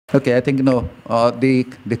Okay, I think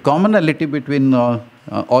the commonality between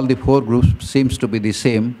all the four groups seems to be the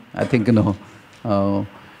same. I think uh,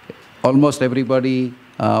 almost everybody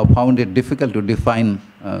found it difficult to define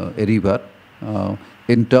a river.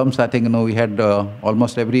 In terms, I think we had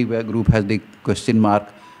almost every group has the question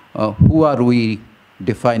mark: who are we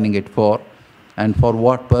defining it for, and for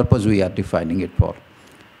what purpose we are defining it for?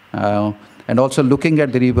 And also looking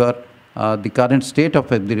at the river, the current state of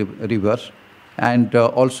the river, and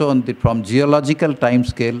also from geological time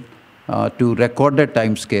scale to recorded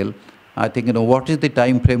time scale, I think what is the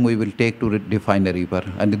time frame we will take to define a river?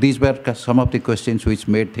 And these were some of the questions which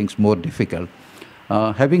made things more difficult.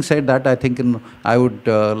 Having said that, I think I would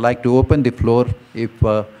like to open the floor if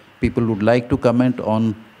people would like to comment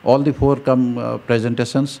on all the four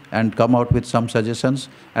presentations and come out with some suggestions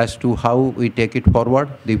as to how we take it forward,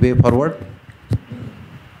 the way forward.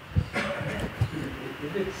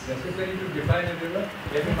 Is it necessary to define a river?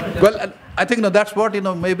 Well, I think that's what,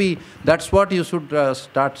 maybe that's what you should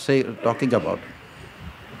start talking about.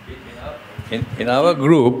 In our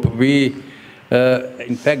group, we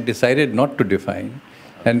in fact decided not to define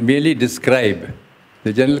and merely describe.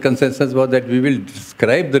 The general consensus was that we will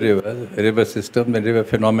describe the river system, the river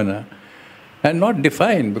phenomena, and not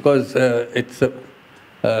define, because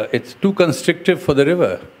it's too constrictive for the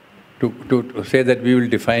river to say that we will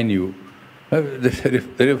define you. The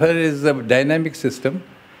river is a dynamic system,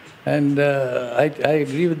 and I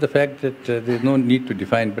agree with the fact that there's no need to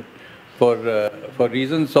define, but for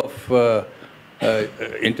reasons of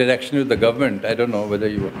interaction with the government, I don't know whether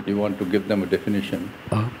you want to give them a definition.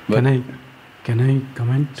 Can I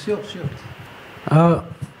comment? Sure.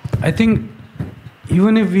 I think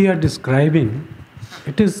even if we are describing,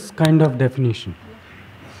 it is kind of definition.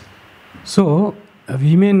 So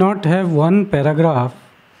we may not have one paragraph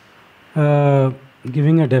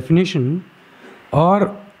giving a definition,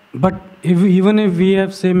 but even if we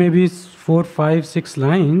have, say, maybe 4, 5, 6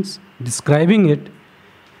 lines describing it,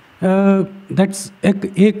 that's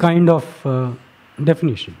a kind of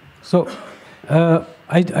definition. So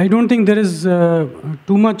I don't think there is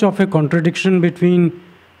too much of a contradiction between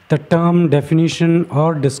the term definition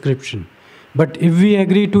or description. But if we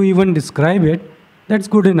agree to even describe it, that's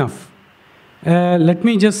good enough. Let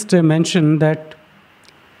me just mention that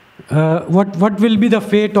what will be the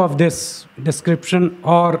fate of this description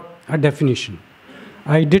or a definition.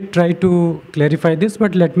 I did try to clarify this,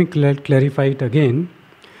 but let me clarify it again.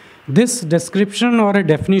 This description or a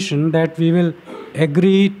definition that we will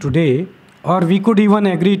agree today, or we could even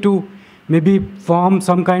agree to maybe form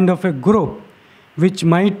some kind of a group which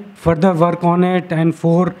might further work on it, and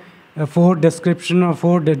four description or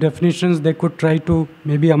four definitions they could try to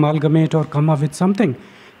maybe amalgamate or come up with something.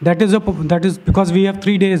 That is because we have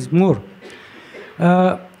 3 days more.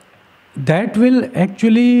 That will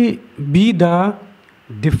actually be the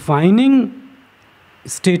defining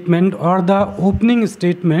statement or the opening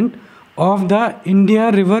statement of the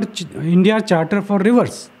India Charter for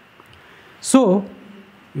Rivers. So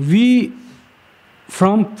we,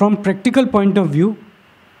 from practical point of view,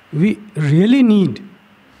 we really need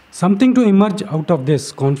something to emerge out of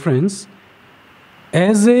this conference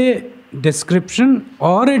as a description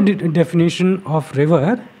or a definition of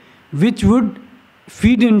river, which would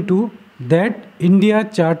feed into that India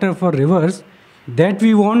Charter for Rivers that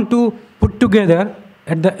we want to put together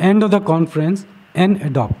at the end of the conference and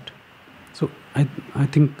adopt. So I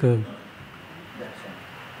think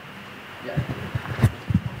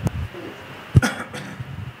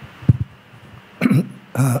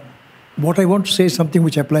what I want to say is something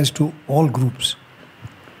which applies to all groups.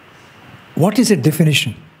 What is a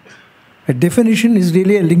definition? A definition is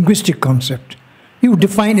really a linguistic concept. You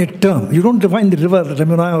define a term. You don't define the river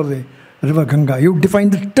Ramuna or the river Ganga. You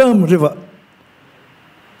define the term river.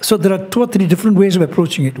 So there are 2 or 3 different ways of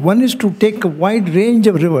approaching it. One is to take a wide range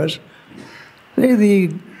of rivers, say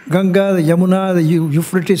the Ganga, the Yamuna, the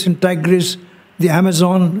Euphrates and Tigris, the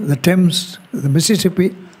Amazon, the Thames, the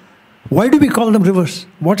Mississippi. Why do we call them rivers?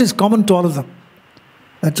 What is common to all of them?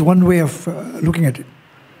 That's one way of looking at it.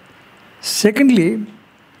 Secondly,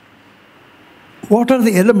 what are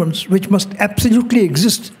the elements which must absolutely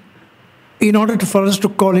exist in order for us to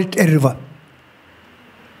call it a river?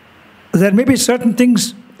 There may be certain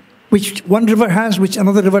things which one river has, which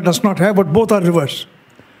another river does not have, but both are rivers.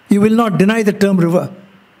 You will not deny the term river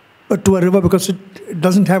to a river because it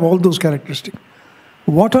doesn't have all those characteristics.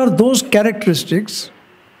 What are those characteristics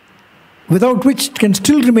without which it can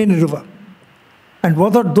still remain a river? And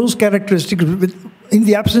what are those characteristics in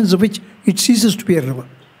the absence of which it ceases to be a river?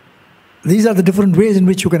 These are the different ways in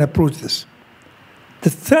which you can approach this. The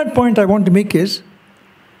third point I want to make is,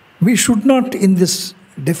 we should not, in this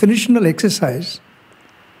definitional exercise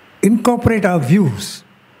incorporate our views.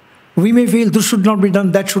 We may feel this should not be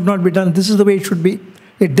done, that should not be done, this is the way it should be.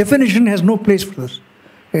 A definition has no place for this.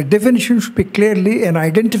 A definition should be clearly an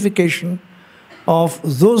identification of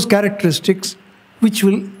those characteristics which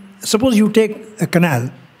will, suppose you take a canal,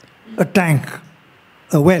 a tank,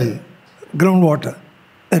 a well, groundwater,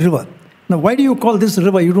 a river. Now, why do you call this a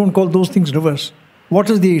river? You don't call those things rivers. What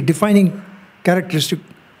is the defining characteristic?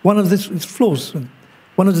 One of this is flows.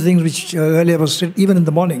 One of the things which earlier was said, even in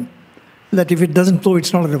the morning, that if it doesn't flow,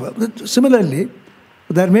 it's not a river. But similarly,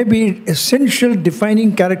 there may be essential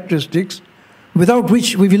defining characteristics without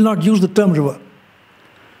which we will not use the term river.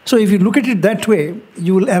 So if you look at it that way,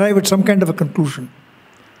 you will arrive at some kind of a conclusion.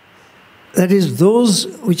 That is, those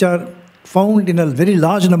which are found in a very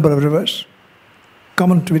large number of rivers,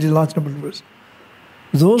 common to a very large number of rivers,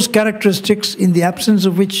 those characteristics in the absence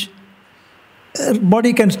of which a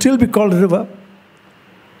body can still be called a river,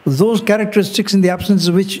 those characteristics in the absence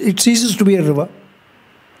of which it ceases to be a river.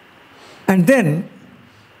 And then,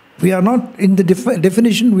 we are not, in the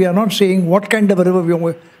definition, we are not saying what kind of a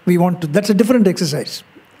river we want to. That's a different exercise.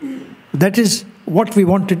 That is what we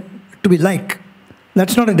want it to be like.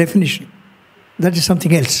 That's not a definition. That is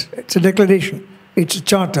something else. It's a declaration. It's a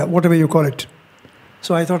charter, whatever you call it.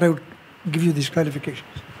 So I thought I would give you these clarifications.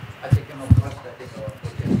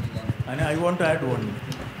 And I want to add one.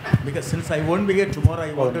 Because since I won't be here tomorrow,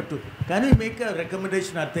 I wanted to. Can we make a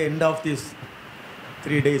recommendation at the end of these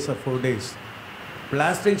 3 days or 4 days?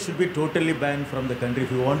 Plastic should be totally banned from the country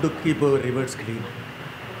if we want to keep our rivers clean.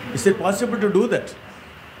 Is it possible to do that?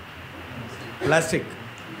 Plastic.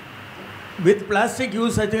 With plastic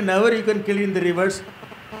use, I think never you can clean the rivers.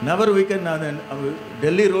 Never we can.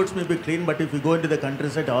 Delhi roads may be clean, but if you go into the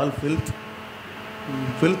countryside, all filth.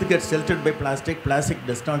 Filth gets sheltered by plastic. Plastic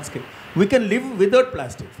does not scale. We can live without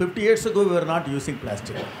plastic. 50 years ago, we were not using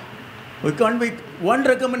plastic. We can't make one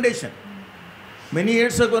recommendation. Many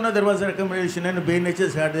years ago, there was a recommendation, and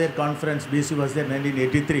BNHS had their conference. BC was there in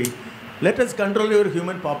 1983. Let us control your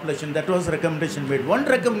human population. That was a recommendation made. One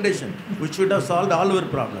recommendation, which should have solved all our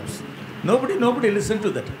problems. Nobody listened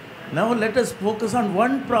to that. Now let us focus on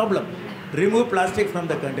one problem. Remove plastic from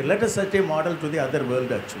the country. Let us set a model to the other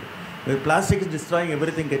world, actually. Where plastic is destroying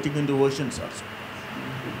everything, getting into oceans also.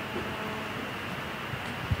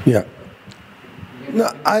 Yeah.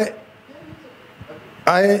 No,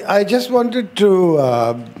 I just wanted to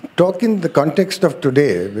talk in the context of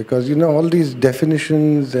today, because, all these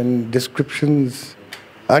definitions and descriptions,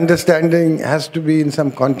 understanding has to be in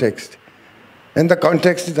some context. And the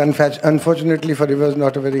context is, unfortunately for rivers,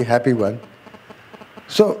 not a very happy one.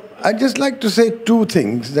 So I'd just like to say two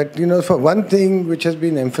things. That, for one thing, which has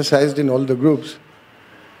been emphasized in all the groups,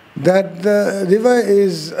 that the river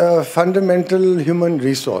is a fundamental human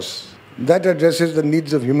resource that addresses the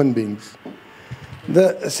needs of human beings.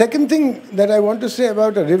 The second thing that I want to say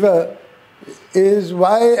about a river is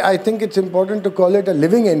why I think it's important to call it a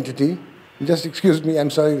living entity. Just excuse me, I'm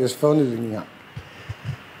sorry, this phone is ringing up.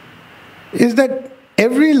 Is that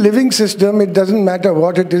every living system, it doesn't matter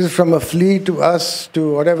what it is, from a flea to us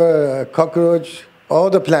to whatever, a cockroach or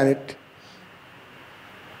the planet,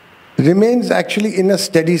 remains actually in a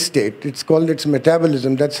steady state. It's called its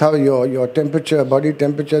metabolism. That's how your temperature, body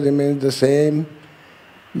temperature remains the same.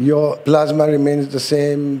 Your plasma remains the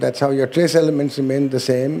same. That's how your trace elements remain the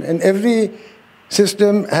same. And every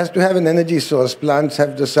system has to have an energy source. Plants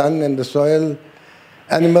have the sun and the soil.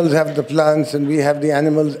 Animals have the plants, and we have the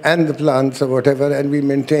animals and the plants or whatever, and we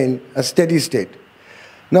maintain a steady state.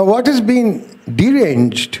 Now, what has been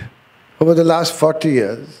deranged over the last 40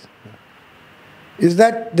 years is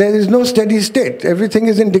that there is no steady state. Everything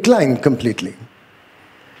is in decline completely.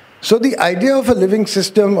 So the idea of a living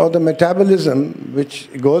system, or the metabolism which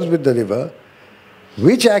goes with the river,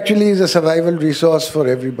 which actually is a survival resource for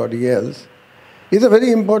everybody else, is a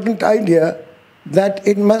very important idea, that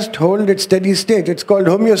it must hold its steady state. It's called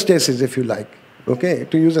homeostasis, if you like. Okay,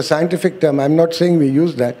 to use a scientific term, I'm not saying we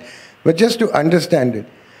use that, but just to understand it.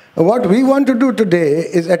 What we want to do today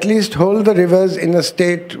is at least hold the rivers in a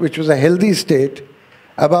state which was a healthy state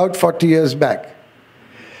about 40 years back.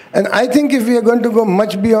 And I think if we are going to go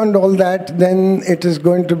much beyond all that, then it is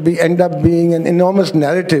going to end up being an enormous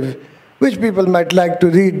narrative which people might like to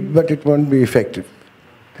read, but it won't be effective.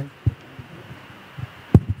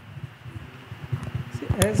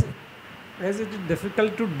 As it is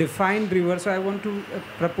difficult to define river, so I want to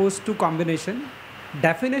propose two combination.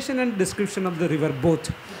 Definition and description of the river,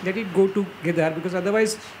 both. Let it go together, because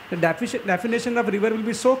otherwise the definition of river will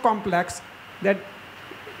be so complex that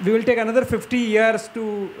we will take another 50 years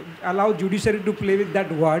to allow judiciary to play with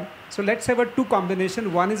that word. So let's have a two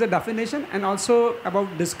combination. One is a definition and also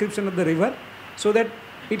about description of the river, so that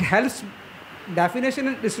it helps definition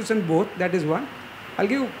and description both. That is one. I'll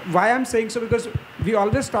give you why I'm saying so, because we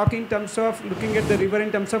always talk in terms of looking at the river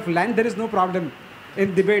in terms of land. There is no problem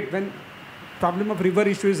in debate when problem of river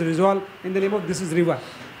issue is resolved in the name of this is river.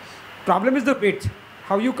 Problem is the width,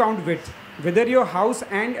 how you count width. Whether your house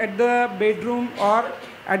ends at the bedroom or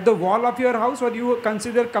at the wall of your house, or you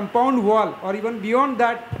consider compound wall, or even beyond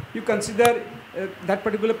that, you consider that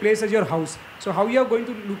particular place as your house. So how you are going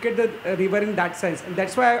to look at the river in that sense. And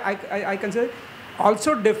that's why I consider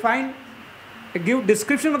also define, give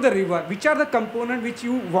description of the river, which are the components which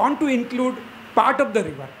you want to include part of the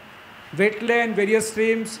river. Wetland, various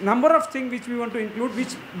streams, number of things which we want to include,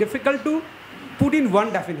 which difficult to put in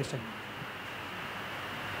one definition.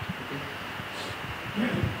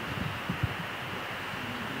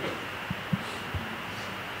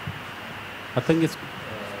 I think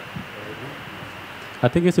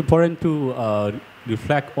it's important to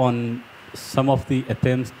reflect on some of the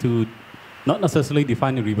attempts to not necessarily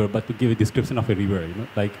define a river, but to give a description of a river. You know,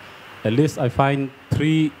 like at least I find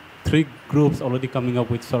three groups already coming up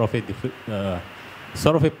with sort of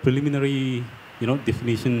a preliminary,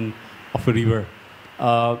 definition of a river.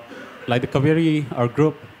 Like the Kaveri, our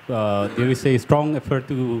group, there is a strong effort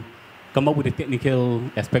to come up with a technical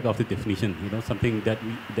aspect of the definition. Something that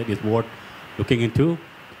is worth looking into.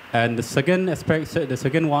 And the second aspect, the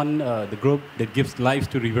second one, the group that gives life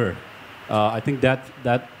to river. I think that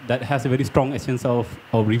has a very strong essence of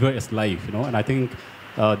river as life, and I think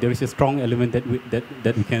there is a strong element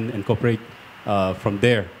that we can incorporate from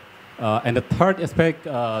there. And the third aspect,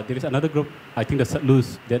 there is another group, I think the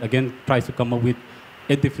Satluz, that again tries to come up with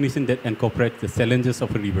a definition that incorporates the challenges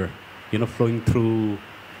of a river, flowing through,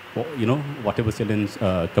 whatever challenge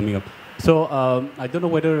coming up. So I don't know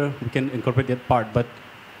whether we can incorporate that part, but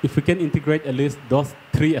if we can integrate at least those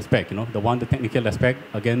three aspects, the one, the technical aspect,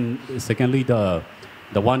 again, secondly, the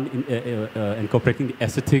one incorporating the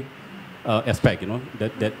aesthetic aspect,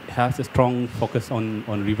 that has a strong focus on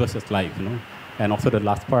rivers as life, and also the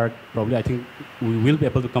last part, probably I think we will be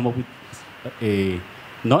able to come up with a,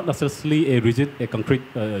 not necessarily a concrete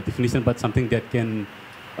definition, but something that can,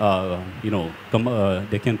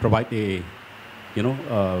 they can provide a,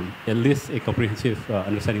 at least a comprehensive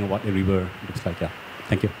understanding of what a river looks like. Yeah.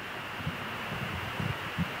 Thank you.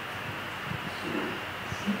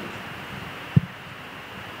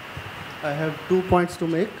 I have 2 points to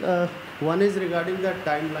make. One is regarding the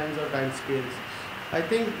timelines or time scales. I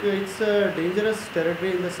think it's a dangerous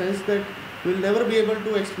territory in the sense that we'll never be able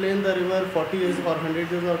to explain the river 40 years or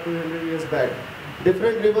 100 years or 200 years back.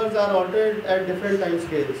 Different rivers are altered at different time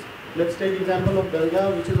scales. Let's take the example of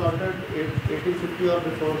Ganga, which is altered in 1850 or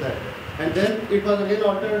before that. And then it was again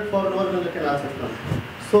altered for Lower Ganga Canal system.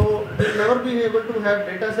 So we'll never be able to have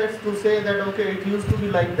data sets to say that, okay, it used to be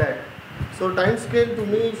like that. So time scale to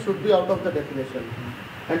me should be out of the definition.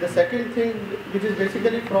 And the second thing, which is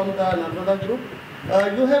basically from the Narmada group,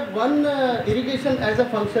 you have one irrigation as a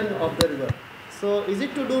function of the river. So is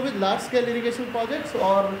it to do with large scale irrigation projects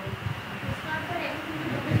or? It's not for anything to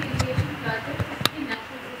do with irrigation projects. It's the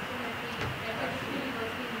natural system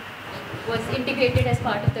that was integrated as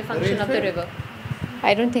part of the function of the river.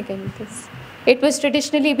 I don't think any of this. It was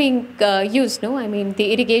traditionally being used, no? I mean,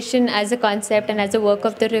 the irrigation as a concept and as a work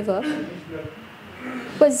of the river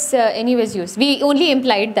was anyways used. We only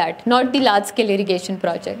implied that, not the large-scale irrigation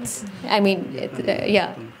projects. I mean,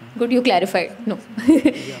 yeah, good you clarified. No,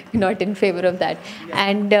 not in favor of that.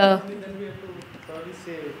 And yeah,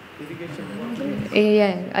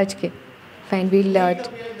 okay, fine. We'll. We are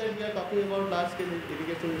talking about large-scale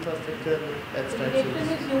irrigation infrastructure abstractions. Irrigation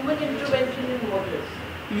is human intervention in water.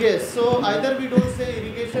 Yes, so either we don't say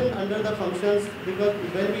irrigation under the functions, because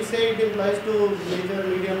when we say it implies to major,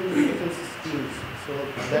 medium irrigation schemes. So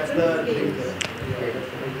that's the danger.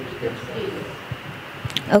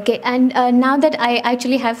 Okay, and now that I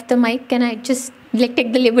actually have the mic, can I just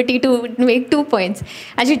take the liberty to make 2 points?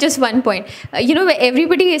 Actually, just 1 point.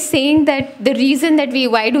 Everybody is saying that the reason that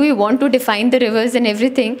why do we want to define the rivers and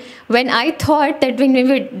everything, when I thought that when we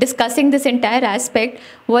were discussing this entire aspect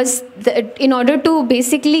was in order to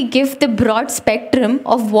basically give the broad spectrum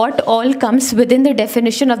of what all comes within the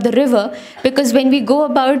definition of the river, because when we go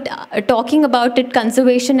about talking about it,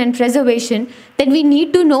 conservation and preservation, then we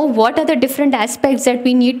need to know what are the different aspects that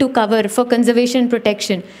we need to cover for conservation and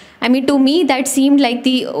protection. I mean, to me, that seemed like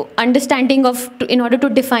the understanding of, in order to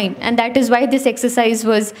define, and that is why this exercise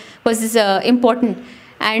was important.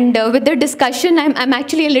 And with the discussion, I'm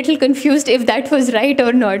actually a little confused if that was right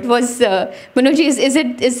or not. Was Manoj,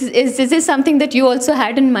 is this something that you also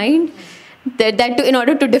had in mind? That in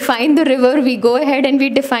order to define the river, we go ahead and we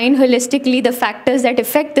define holistically the factors that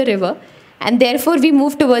affect the river, and therefore we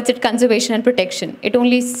move towards its conservation and protection. It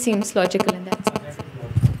only seems logical in that sense.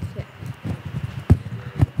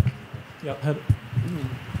 Yeah.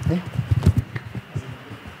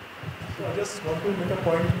 So I just want to make a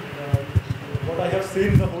point. What I have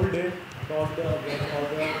seen the whole day about the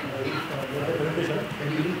presentation.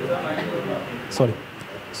 Sorry.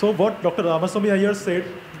 So what Dr. Ramaswamy Iyer said,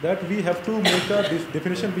 that we have to make a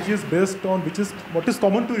definition which is based on what is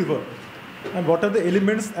common to river, and what are the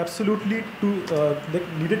elements absolutely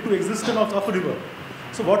needed to existence of a river.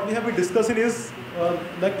 So what we have been discussing is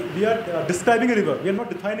like we are describing a river. We are not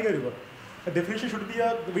defining a river. A definition should be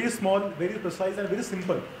a very small, very precise, and very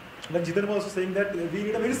simple. Like Jitan was also saying that we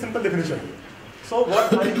need a very simple definition. So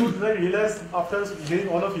what I could realize after hearing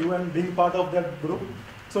all of you and being part of that group,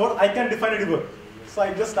 so what I can define a river. So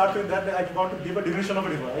I just start with that. I want to give a definition of a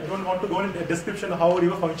river. I don't want to go into a description of how a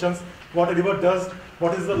river functions, what a river does,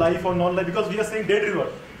 what is the life or non-life, because we are saying dead river.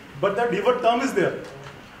 But that river term is there.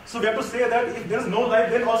 So we have to say that if there is no life,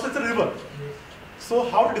 then also it's a river. So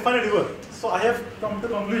how to define a river? So I have come to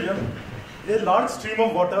the conclusion, a large stream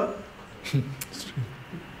of water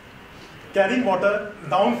carrying water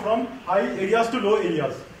down from high areas to low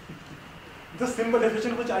areas. The simple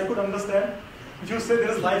definition which I could understand. If you say there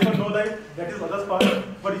is life or no life, that is other part.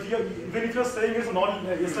 But even if you are saying it's a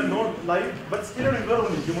no life, but still a river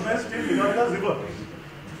only. Yamuna is still regarded as river.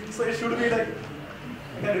 So it should be like,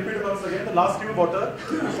 I can repeat it once again, the last stream of water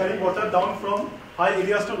carrying water down from high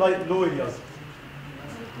areas to low areas.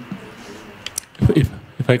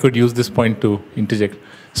 If I could use this point to interject.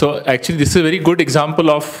 So actually this is a very good example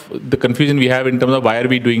of the confusion we have in terms of why are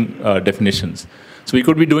we doing definitions. So we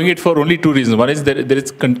could be doing it for only two reasons. One is there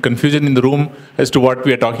is confusion in the room as to what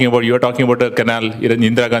we are talking about. You are talking about a canal,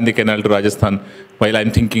 Indira Gandhi Canal to Rajasthan, while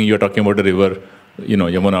I'm thinking you are talking about a river,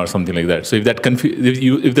 Yamuna or something like that. So if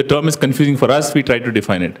the term is confusing for us, we try to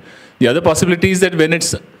define it. The other possibility is that when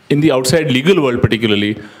it's in the outside legal world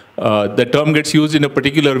particularly, the term gets used in a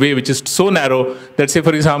particular way which is so narrow that, say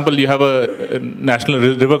for example, you have a national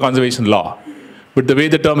river conservation law. But the way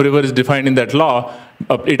the term river is defined in that law,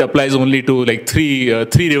 it applies only to like three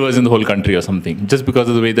rivers in the whole country or something, just because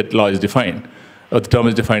of the way that law is defined, or the term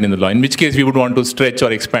is defined in the law, in which case we would want to stretch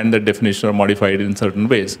or expand that definition or modify it in certain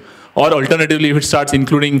ways. Or alternatively, if it starts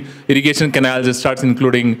including irrigation canals, it starts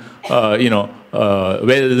including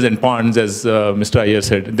wells and ponds, as Mr. Iyer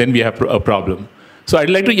said, then we have a problem. So I'd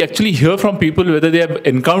like to actually hear from people whether they have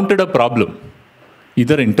encountered a problem,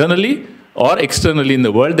 either internally or externally in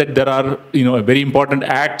the world, that there are very important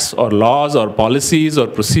acts or laws or policies or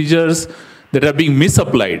procedures that are being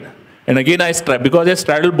misapplied. And again, because I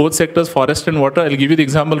straddle both sectors, forest and water, I'll give you the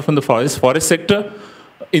example from the forest sector.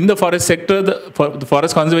 In the forest sector, the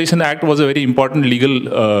Forest Conservation Act was a very important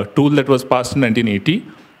legal tool that was passed in 1980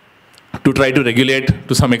 to try to regulate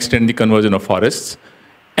to some extent the conversion of forests.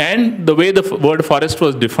 And the way the word forest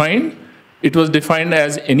was defined, it was defined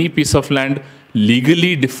as any piece of land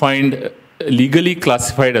legally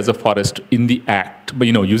classified as a forest in the act, but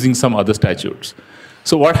using some other statutes.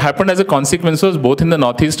 So what happened as a consequence was, both in the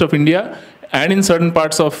northeast of India and in certain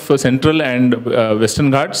parts of central and western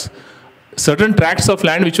Ghats, certain tracts of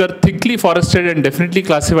land which were thickly forested and definitely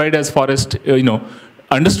classified as forest,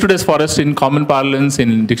 understood as forest in common parlance,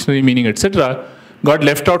 in dictionary meaning, etc., got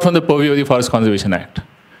left out from the purview of the Forest Conservation Act.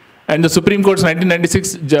 And the Supreme Court's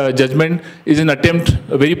 1996 judgment is an attempt,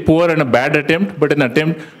 a very poor and a bad attempt, but an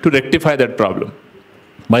attempt to rectify that problem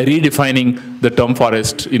by redefining the term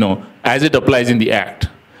forest, as it applies in the Act.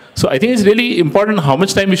 So I think it's really important how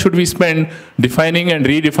much time should we spend defining and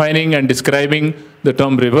redefining and describing the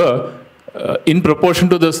term river in proportion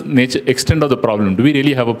to the extent of the problem. Do we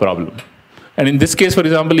really have a problem? And in this case, for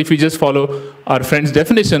example, if we just follow our friend's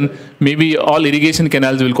definition, maybe all irrigation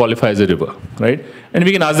canals will qualify as a river, right? And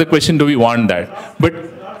we can ask the question, do we want that? But,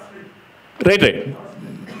 right.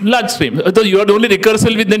 Large stream. So you are the only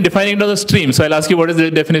recursal with then defining it as a stream. So I'll ask you, what is the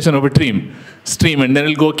definition of a stream, and then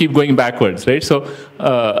it'll keep going backwards, right? So,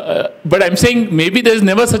 but I'm saying maybe there's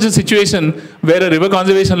never such a situation where a river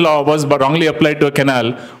conservation law was wrongly applied to a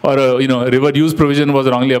canal, or a river use provision was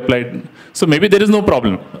wrongly applied. So maybe there is no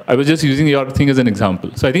problem. I was just using your thing as an example.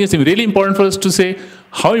 So I think it's really important for us to say,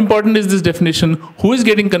 how important is this definition? Who is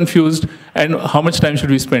getting confused? And how much time should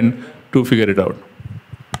we spend to figure it out?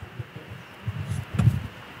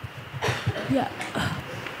 Yeah.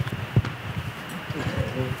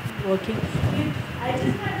 Working. I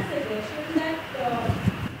just had a suggestion that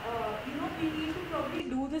we need to probably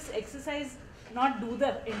do this exercise, not do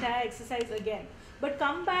the entire exercise again, but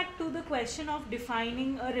come back to the question of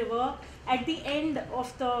defining a river at the end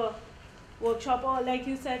of the workshop, or like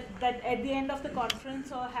you said, that at the end of the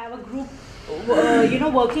conference, or have a group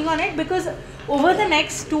working on it, because over the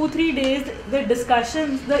next 2-3 days, the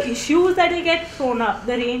discussions, the issues that will get thrown up,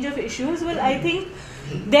 the range of issues will, I think,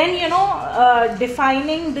 then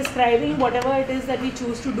defining, describing whatever it is that we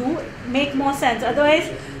choose to do make more sense.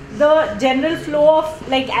 Otherwise the general flow of,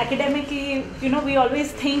 like, academically, we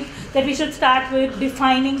always think that we should start with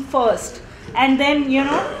defining first and then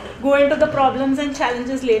go into the problems and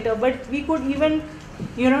challenges later, but we could even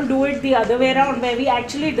do it the other way around, where we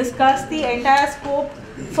actually discuss the entire scope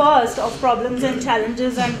first of problems and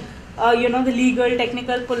challenges and the legal,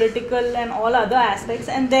 technical, political and all other aspects,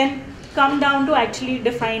 and then come down to actually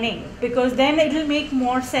defining, because then it will make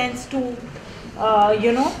more sense to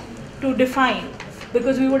to define,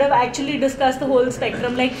 because we would have actually discussed the whole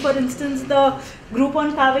spectrum. Like, for instance, the group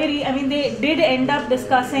on Kaveri, I mean, they did end up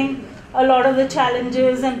discussing a lot of the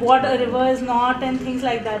challenges and what a river is not and things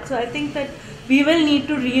like that. So I think that we will need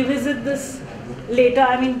to revisit this later.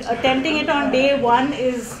 I mean, attempting it on day one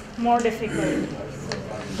is more difficult.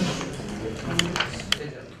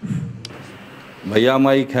 भैया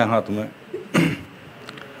mic है हाथ में।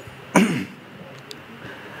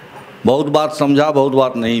 बहुत बात समझा, बहुत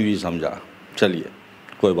बात नहीं भी समझा, चलिए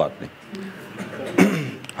कोई बात नहीं।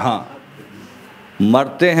 हाँ,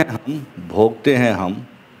 मरते हैं हम, भोगते हैं हम,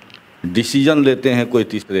 डिसीजन लेते हैं कोई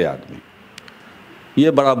तीसरे आदमी,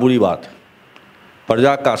 ये बड़ा बुरी बात है।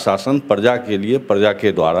 प्रजा का शासन प्रजा के लिए, प्रजा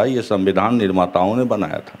के द्वारा, ये संविधान निर्माताओं ने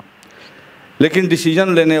बनाया था, लेकिन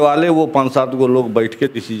डिसीजन लेने वाले वो 5-7 को लोग बैठ के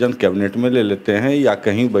डिसीजन कैबिनेट में ले लेते हैं या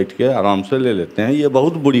कहीं बैठ के आराम से ले लेते हैं, ये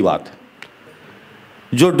बहुत बुरी बात है।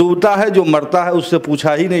 जो डूबता है, जो मरता है, उससे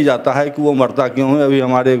पूछा ही नहीं जाता है कि वो मरता क्यों है। अभी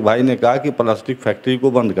हमारे एक भाई ने कहा कि प्लास्टिक फैक्ट्री को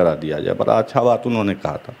बंद करा दिया जाए, बड़ा अच्छा बात उन्होंने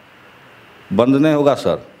कहा था। बंद नहीं होगा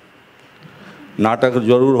सर, नाटक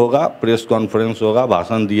जरूर होगा, प्रेस कॉन्फ्रेंस होगा,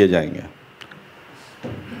 भाषण दिए जाएंगे।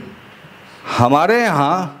 हमारे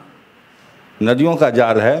यहाँ नदियों का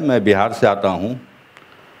जाल है, मैं बिहार से आता हूँ,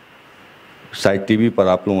 शायद टीवी पर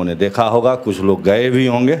आप लोगों ने देखा होगा, कुछ लोग गए भी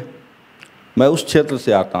होंगे। मैं उस क्षेत्र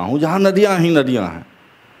से आता हूँ जहाँ नदियाँ ही नदियाँ हैं,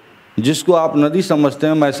 जिसको आप नदी समझते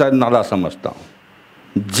हैं मैं शायद नाला समझता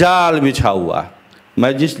हूँ, जाल बिछा हुआ है।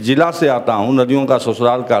 मैं जिस जिला से आता हूँ, नदियों का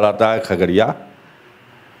ससुराल कहलाता है खगड़िया,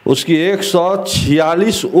 उसकी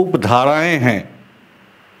 146 उपधाराएँ हैं।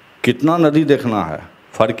 कितना नदी देखना है।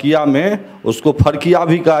 फरकिया में उसको फरकिया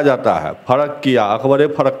भी कहा जाता है, फर्क किया, अकबर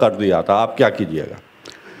फर्क कर दिया था, आप क्या कीजिएगा।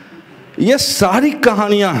 ये सारी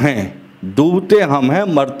कहानियां हैं, डूबते हम हैं,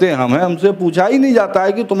 मरते हम हैं, हमसे पूछा ही नहीं जाता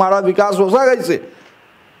है कि तुम्हारा विकास होगा कैसे।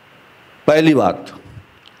 पहली बात,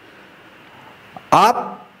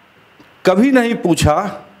 आप कभी नहीं पूछा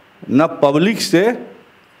न पब्लिक से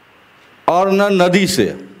और न नदी से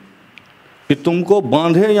कि तुमको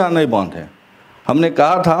बांधे या नहीं बांधे। हमने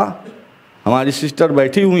कहा था, हमारी सिस्टर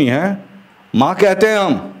बैठी हुई हैं, माँ कहते हैं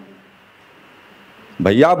हम,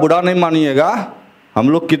 भैया बुरा नहीं मानिएगा, हम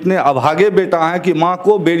लोग कितने अभागे बेटा हैं कि माँ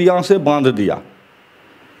को बेड़ियों से बांध दिया,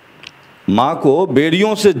 माँ को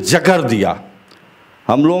बेड़ियों से जकड़ दिया।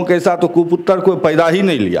 हम लोगों के साथ तो कुपुत्र कोई पैदा ही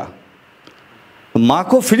नहीं लिया। माँ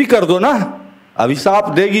को फ्री कर दो ना, अभिशाप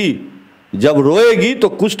देगी, जब रोएगी तो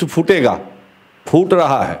कुष्ठ फूटेगा, फूट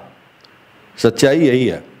रहा है, सच्चाई यही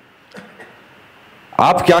है।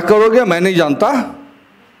 आप क्या करोगे मैं नहीं जानता,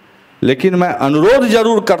 लेकिन मैं अनुरोध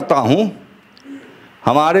जरूर करता हूं,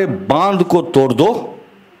 हमारे बांध को तोड़ दो।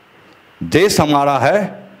 देश हमारा है,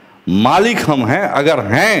 मालिक हम हैं, अगर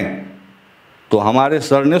हैं तो हमारे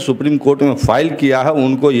सर ने सुप्रीम कोर्ट में फाइल किया है,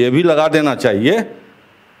 उनको ये भी लगा देना चाहिए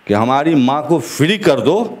कि हमारी माँ को फ्री कर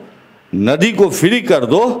दो, नदी को फ्री कर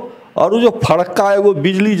दो, और वो जो फड़का है वो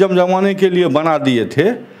बिजली जमजमाने के लिए बना दिए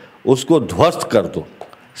थे, उसको ध्वस्त कर दो।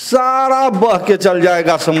 सारा बह के चल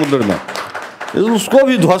जाएगा समुद्र में, उसको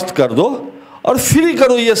भी ध्वस्त कर दो और फ्री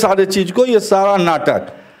करो ये सारे चीज़ को, ये सारा नाटक।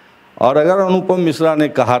 और अगर अनुपम मिश्रा ने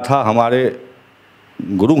कहा था, हमारे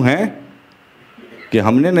गुरु हैं, कि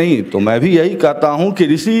हमने नहीं, तो मैं भी यही कहता हूँ कि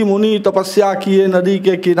ऋषि मुनि तपस्या किए नदी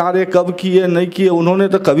के किनारे, कब किए नहीं किए, उन्होंने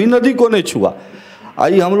तो कभी नदी को नहीं छुआ।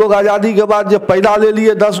 आई हम लोग आज़ादी के बाद जब पैदा ले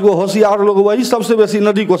लिए 10 गो होशियार लोग, वही सबसे बेसी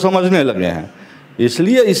नदी को समझने लगे हैं।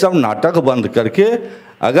 इसलिए ये सब नाटक बंद करके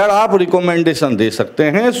अगर आप रिकमेंडेशन दे सकते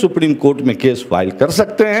हैं, सुप्रीम कोर्ट में केस फाइल कर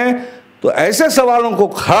सकते हैं, तो ऐसे सवालों को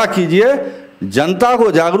खड़ा कीजिए, जनता को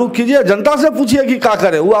जागरूक कीजिए, जनता से पूछिए कि क्या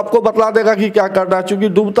करे, वो आपको बतला देगा कि क्या करना है। चूँकि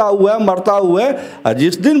डूबता हुआ है, मरता हुआ है, और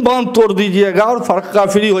जिस दिन बांध तोड़ दीजिएगा और फर्क का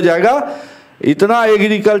फ्री हो जाएगा, इतना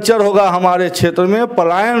एग्रीकल्चर होगा हमारे क्षेत्र में,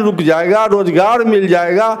 पलायन रुक जाएगा, रोजगार मिल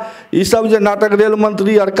जाएगा। ये सब जो नाटक रेल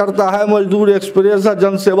मंत्री और करता है, मजदूर एक्सप्रेस,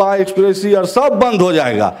 जनसेवा एक्सप्रेस और सब बंद हो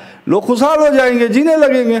जाएगा, लोग खुशहाल हो जाएंगे, जीने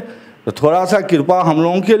लगेंगे। तो थोड़ा सा कृपा हम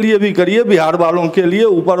लोगों के लिए भी करिए, बिहार वालों के लिए,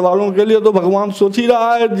 ऊपर वालों के लिए तो भगवान सोच ही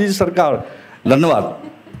रहा है जी सरकार। धन्यवाद।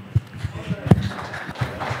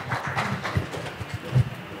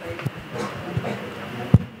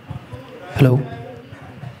 हेलो,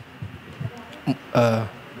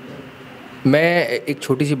 मैं एक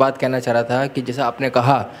छोटी सी बात कहना चाह रहा था कि जैसा आपने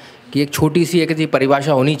कहा कि एक छोटी सी एक ऐसी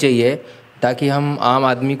परिभाषा होनी चाहिए ताकि हम आम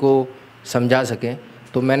आदमी को समझा सकें,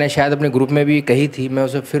 तो मैंने शायद अपने ग्रुप में भी कही थी, मैं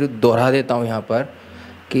उसे फिर दोहरा देता हूँ यहाँ पर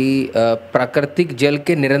कि प्राकृतिक जल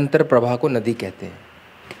के निरंतर प्रवाह को नदी कहते हैं,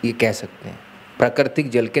 ये कह सकते हैं, प्राकृतिक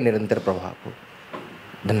जल के निरंतर प्रवाह को।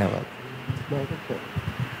 धन्यवाद।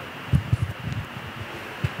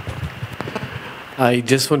 I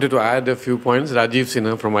just wanted to add a few points. Rajiv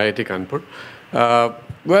Sinha from IIT Kanpur.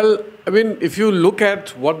 Well, I mean, if you look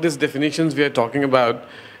at what these definitions we are talking about,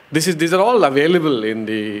 these are all available in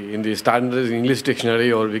the standard English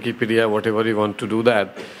dictionary or Wikipedia, whatever you want to do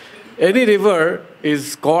that. Any river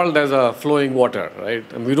is called as a flowing water, right?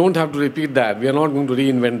 And we don't have to repeat that. We are not going to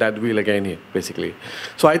reinvent that wheel again here, basically.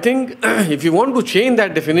 So I think if you want to change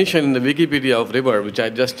that definition in the Wikipedia of river, which I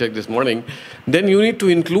just checked this morning, then you need to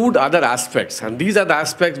include other aspects. And these are the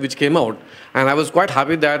aspects which came out. And I was quite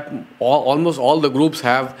happy that almost all the groups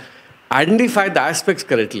have identified the aspects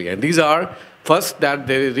correctly. And these are, first, that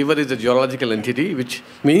the river is a geological entity, which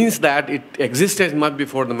means that it existed much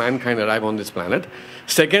before the mankind arrived on this planet.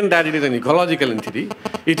 Second, that it is an ecological entity.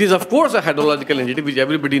 It is, of course, a hydrological entity, which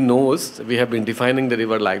everybody knows. We have been defining the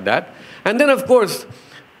river like that. And then, of course,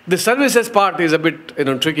 the services part is a bit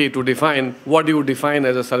tricky to define. What do you define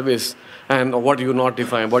as a service and what do you not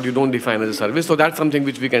define, what you don't define as a service. So that's something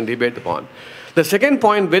which we can debate upon. The second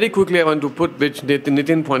point, very quickly, I want to put, which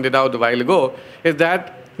Nitin pointed out a while ago, is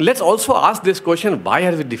that let's also ask this question, why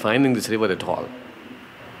are we defining this river at all?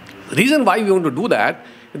 The reason why we want to do that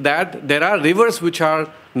is that there are rivers which are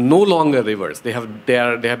no longer rivers. They have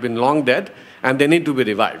been long dead and they need to be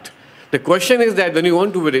revived. The question is that when you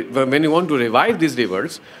want to revive these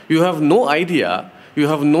rivers, you have no idea, you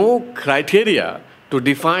have no criteria to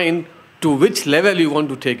define to which level you want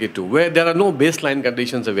to take it to, where there are no baseline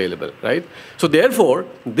conditions available, right? So therefore,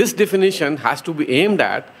 this definition has to be aimed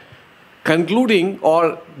at concluding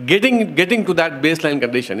or getting to that baseline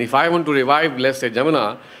condition. If I want to revive, let's say,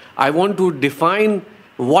 Jamuna, I want to define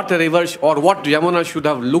what a river or what Jamuna should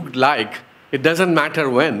have looked like. It doesn't matter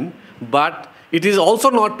when, but it is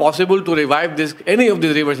also not possible to revive any of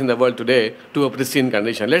these rivers in the world today to a pristine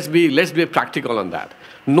condition. Let's be practical on that.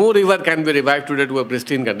 No river can be revived today to a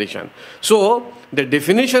pristine condition. So the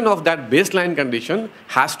definition of that baseline condition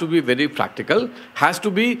has to be very practical, has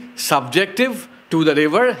to be subjective to the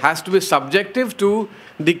river, has to be subjective to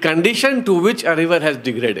the condition to which a river has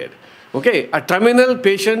degraded. Okay, a terminal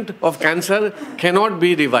patient of cancer cannot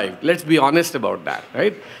be revived. Let's be honest about that,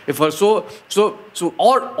 right?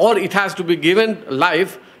 Or it has to be given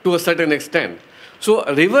life to a certain extent. So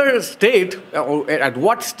a river state, or at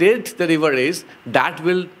what state the river is, that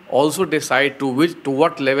will also decide to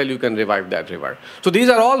what level you can revive that river. So these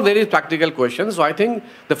are all very practical questions. So I think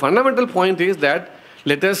the fundamental point is that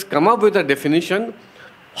let us come up with a definition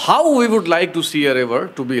how we would like to see a river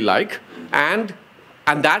to be like, and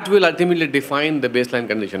that will ultimately define the baseline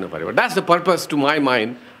condition of a river. That's the purpose, to my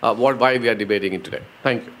mind, why we are debating it today.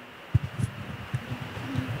 Thank you.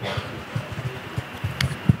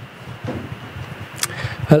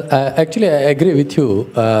 Well, actually, I agree with you,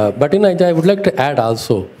 but I would like to add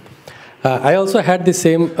also. I also had the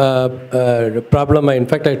same problem. In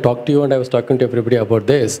fact, I talked to you and I was talking to everybody about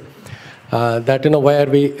this. That why are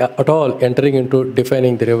we at all entering into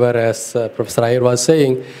defining the river, as Professor Iyer was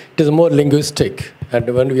saying, it is more linguistic, and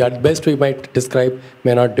when we at best we might describe,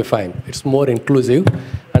 may not define. It's more inclusive,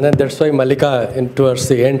 and then that's why Malika, towards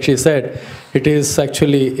the end, she said it is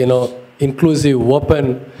actually inclusive,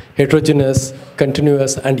 open, heterogeneous,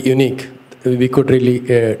 continuous, and unique. We could really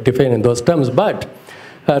define in those terms, but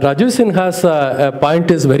Rajiv Sinha's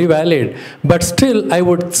point is very valid, but still, I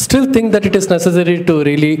would still think that it is necessary to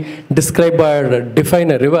really describe or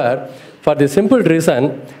define a river for the simple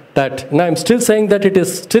reason that, now I'm still saying that it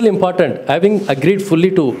is still important, having agreed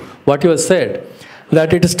fully to what you have said,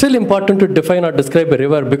 that it is still important to define or describe a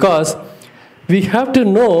river, because we have to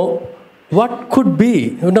know what could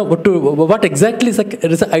be, what exactly is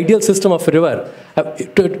the ideal system of a river,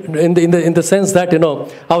 in the sense that,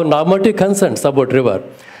 our normative concerns about river.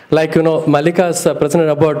 Like, Malika's presented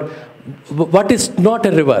about what is not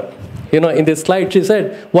a river. in this slide, she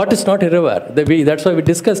said, what is not a river? That's why we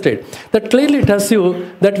discussed it. That clearly tells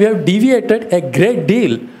you that we have deviated a great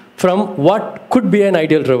deal from what could be an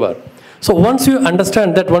ideal river. So once you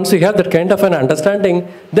understand that, once you have that kind of an understanding,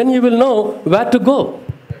 then you will know where to go,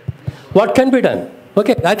 what can be done.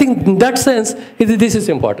 Okay, I think in that sense, this is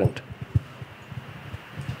important.